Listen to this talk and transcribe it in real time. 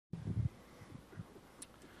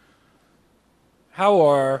How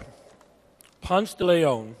are Ponce de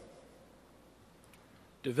Leon,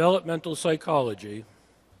 developmental psychology,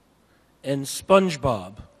 and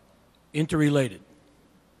SpongeBob interrelated?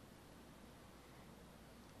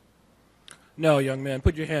 No, young man,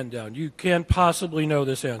 put your hand down. You can't possibly know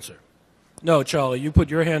this answer. No, Charlie, you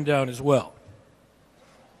put your hand down as well.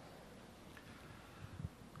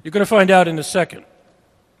 You're going to find out in a second.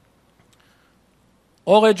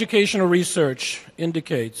 All educational research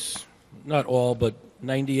indicates, not all, but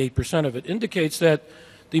 98% of it, indicates that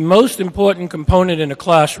the most important component in a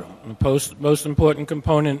classroom, the most important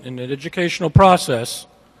component in an educational process,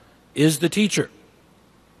 is the teacher.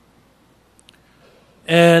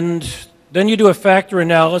 And then you do a factor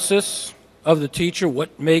analysis of the teacher,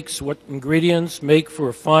 what ingredients make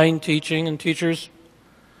for fine teaching and teachers.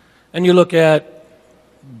 And you look at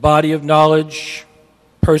body of knowledge,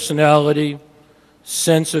 personality,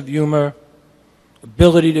 sense of humor,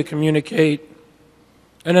 ability to communicate,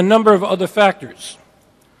 and a number of other factors.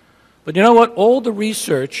 But you know what? All the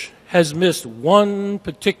research has missed one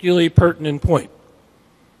particularly pertinent point.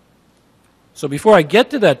 So before I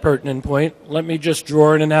get to that pertinent point, let me just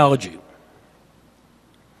draw an analogy.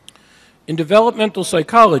 In developmental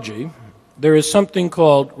psychology, there is something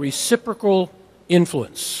called reciprocal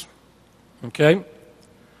influence. Okay?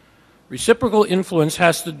 Reciprocal influence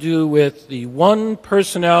has to do with the one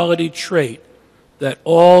personality trait that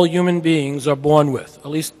all human beings are born with,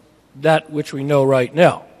 at least that which we know right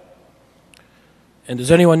now. And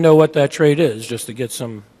does anyone know what that trait is, just to get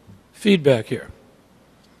some feedback here?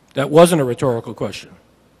 That wasn't a rhetorical question.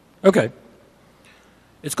 Okay.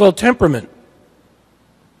 It's called temperament.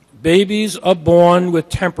 Babies are born with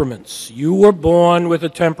temperaments. You were born with a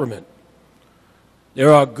temperament.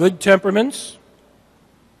 There are good temperaments,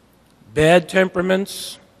 bad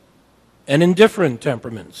temperaments, and indifferent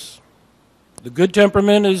temperaments. The good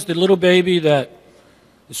temperament is the little baby that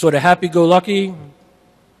is sort of happy-go-lucky,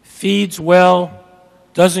 feeds well,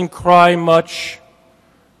 doesn't cry much,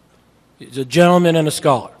 is a gentleman and a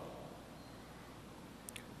scholar.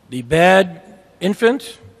 The bad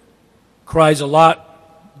infant cries a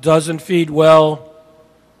lot, doesn't feed well,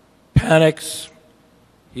 panics,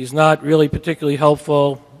 he's not really particularly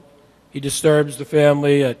helpful, he disturbs the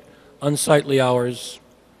family at unsightly hours.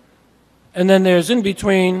 And then there's in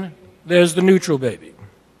between, there's the neutral baby.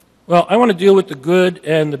 Well, I want to deal with the good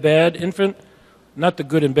and the bad infant, not the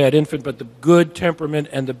good and bad infant, but the good temperament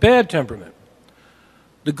and the bad temperament.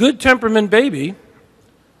 The good temperament baby,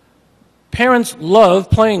 parents love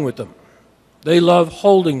playing with them. They love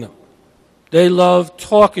holding them. They love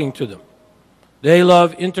talking to them. They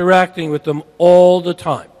love interacting with them all the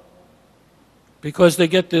time because they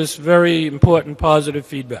get this very important positive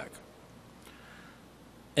feedback.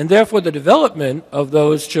 And therefore, the development of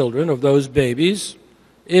those children, of those babies,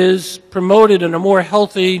 is promoted in a more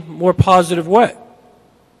healthy, more positive way.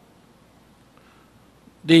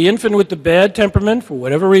 The infant with the bad temperament, for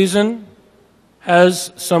whatever reason,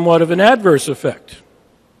 has somewhat of an adverse effect.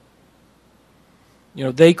 You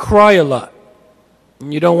know, they cry a lot,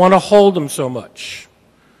 and you don't want to hold them so much.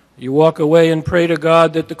 You walk away and pray to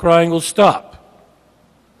God that the crying will stop.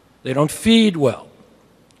 They don't feed well.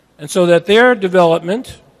 And so that their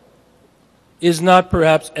development is not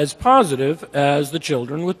perhaps as positive as the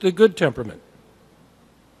children with the good temperament.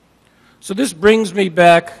 So this brings me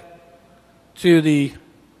back to the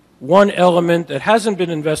one element that hasn't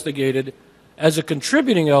been investigated as a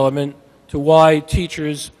contributing element to why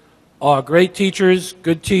teachers are great teachers,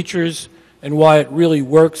 good teachers, and why it really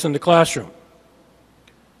works in the classroom.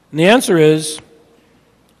 And the answer is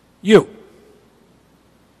you.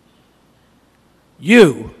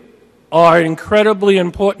 You are an incredibly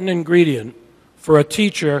important ingredient for a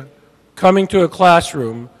teacher coming to a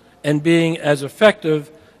classroom and being as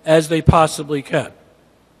effective as they possibly can.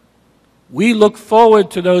 We look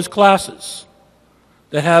forward to those classes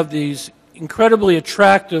that have these incredibly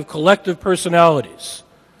attractive collective personalities,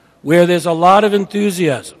 where there's a lot of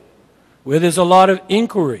enthusiasm, where there's a lot of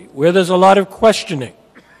inquiry, where there's a lot of questioning.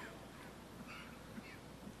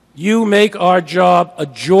 You make our job a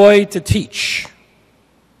joy to teach.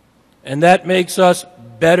 And that makes us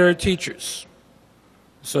better teachers.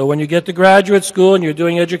 So when you get to graduate school and you're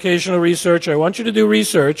doing educational research, I want you to do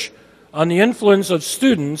research on the influence of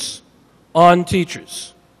students on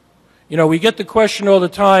teachers. You know, we get the question all the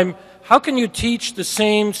time, how can you teach the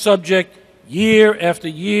same subject year after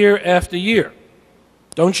year after year?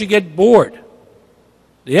 Don't you get bored?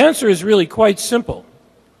 The answer is really quite simple.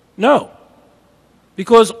 No.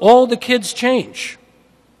 Because all the kids change.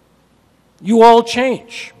 You all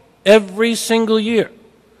change. Every single year.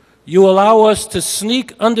 You allow us to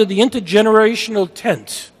sneak under the intergenerational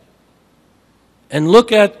tent and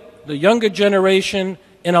look at the younger generation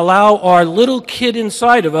and allow our little kid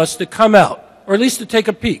inside of us to come out, or at least to take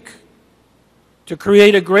a peek, to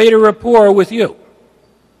create a greater rapport with you.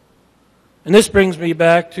 And this brings me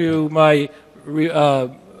back to my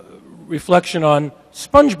reflection on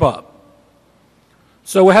SpongeBob.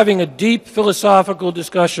 So we're having a deep philosophical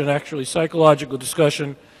discussion, actually psychological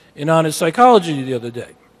discussion, in Honest Psychology the other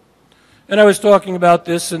day. And I was talking about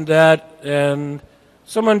this and that, and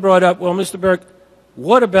someone brought up, well, Mr. Burke,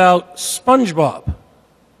 what about SpongeBob?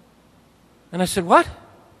 And I said, what?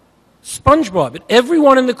 SpongeBob. And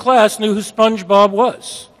everyone in the class knew who SpongeBob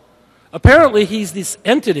was. Apparently, he's this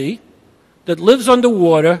entity that lives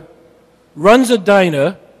underwater, runs a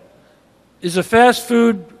diner, is a fast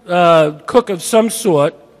food cook of some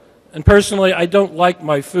sort, and personally, I don't like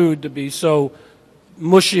my food to be so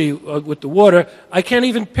mushy with the water. I can't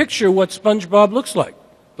even picture what SpongeBob looks like.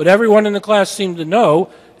 But everyone in the class seemed to know,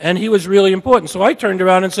 and he was really important. So I turned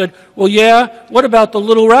around and said, well, yeah, what about the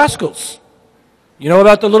Little Rascals? You know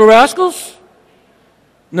about the Little Rascals?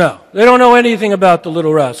 No, they don't know anything about the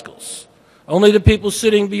Little Rascals. Only the people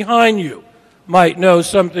sitting behind you might know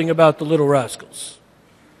something about the Little Rascals.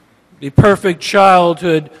 The perfect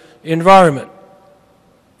childhood environment.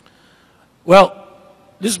 Well,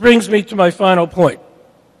 this brings me to my final point.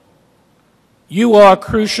 You are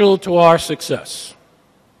crucial to our success,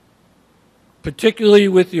 particularly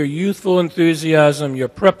with your youthful enthusiasm, your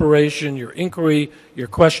preparation, your inquiry, your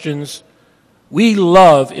questions. We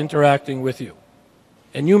love interacting with you,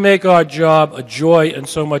 and you make our job a joy and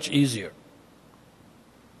so much easier.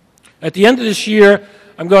 At the end of this year,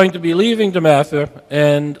 I'm going to be leaving DeMatha,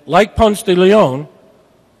 and like Ponce de Leon,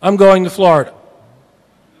 I'm going to Florida.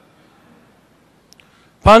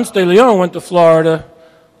 Ponce de Leon went to Florida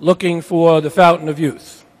looking for the Fountain of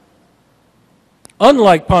Youth.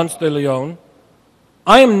 Unlike Ponce de Leon,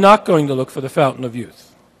 I am not going to look for the Fountain of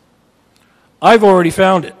Youth. I've already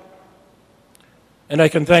found it, and I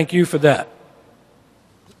can thank you for that.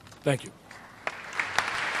 Thank you.